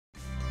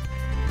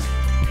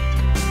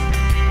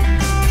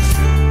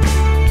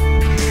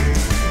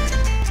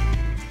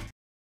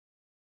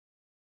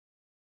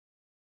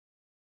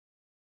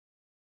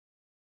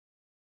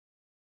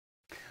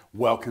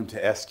Welcome to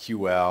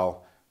SQL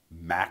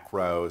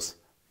Macros.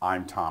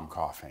 I'm Tom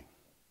Coffing.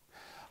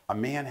 A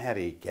man had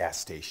a gas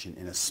station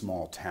in a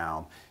small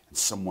town and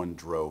someone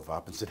drove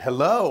up and said,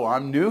 "Hello,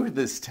 I'm new to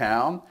this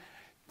town.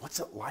 What's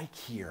it like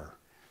here?"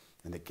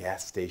 And the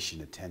gas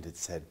station attendant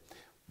said,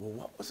 "Well,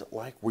 what was it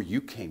like where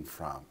you came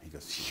from?" He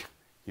goes,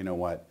 "You know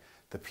what?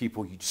 The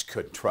people, you just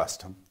couldn't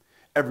trust them.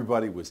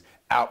 Everybody was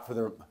out for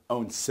their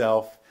own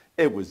self.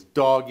 It was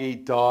dog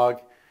eat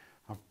dog.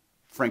 I'm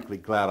frankly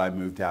glad I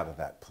moved out of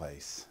that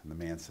place." And the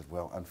man said,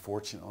 "Well,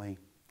 unfortunately,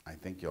 I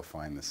think you'll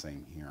find the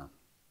same here."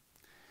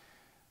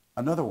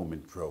 Another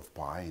woman drove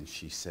by and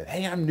she said,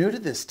 "Hey, I'm new to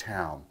this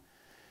town.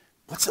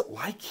 What's it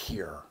like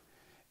here?"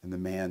 And the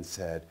man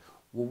said,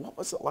 "Well, what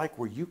was it like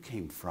where you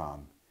came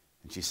from?"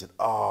 And she said,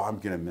 "Oh, I'm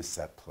going to miss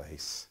that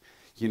place.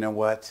 You know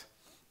what?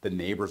 The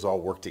neighbors all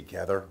worked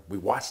together. We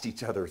watched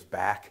each other's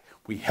back.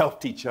 We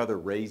helped each other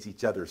raise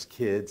each other's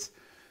kids.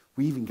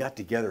 We even got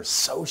together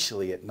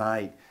socially at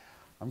night.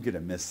 I'm going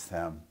to miss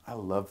them. I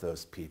love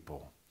those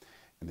people."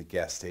 And the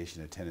gas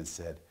station attendant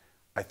said,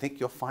 "I think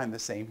you'll find the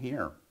same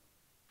here."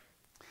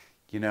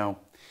 You know,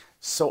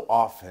 so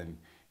often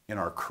in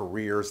our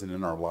careers and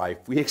in our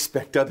life, we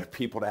expect other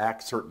people to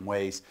act certain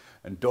ways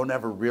and don't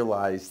ever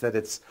realize that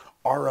it's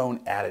our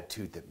own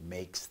attitude that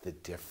makes the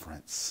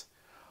difference.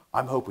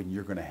 I'm hoping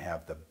you're going to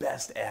have the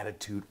best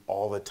attitude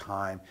all the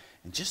time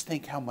and just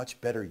think how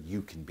much better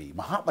you can be.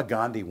 Mahatma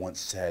Gandhi once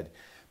said,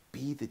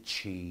 "Be the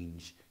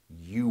change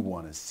you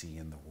want to see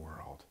in the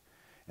world."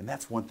 And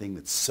that's one thing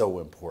that's so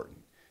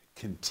important.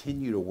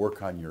 Continue to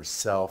work on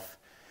yourself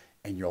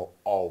and you'll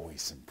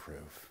always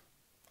improve.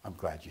 I'm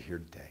glad you're here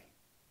today.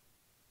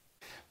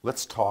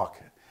 Let's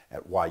talk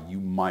at why you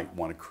might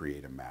want to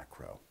create a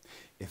macro.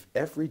 If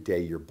every day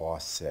your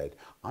boss said,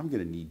 "I'm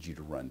going to need you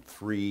to run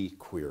 3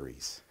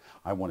 queries.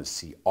 I want to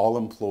see all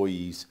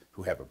employees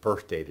who have a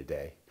birthday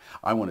today.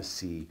 I want to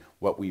see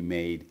what we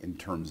made in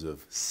terms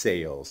of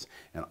sales.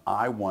 And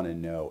I want to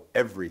know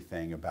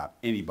everything about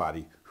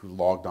anybody who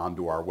logged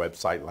onto our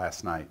website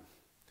last night."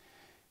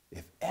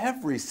 If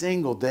every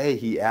single day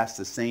he asked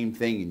the same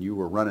thing and you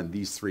were running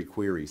these 3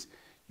 queries,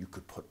 you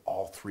could put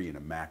all 3 in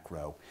a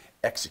macro,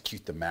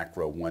 execute the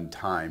macro one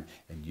time,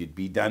 and you'd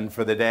be done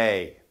for the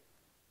day.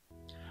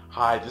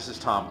 Hi, this is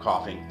Tom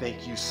Coffing.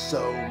 Thank you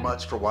so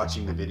much for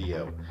watching the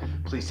video.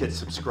 Please hit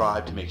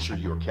subscribe to make sure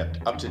you are kept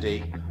up to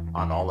date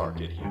on all our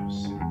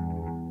videos.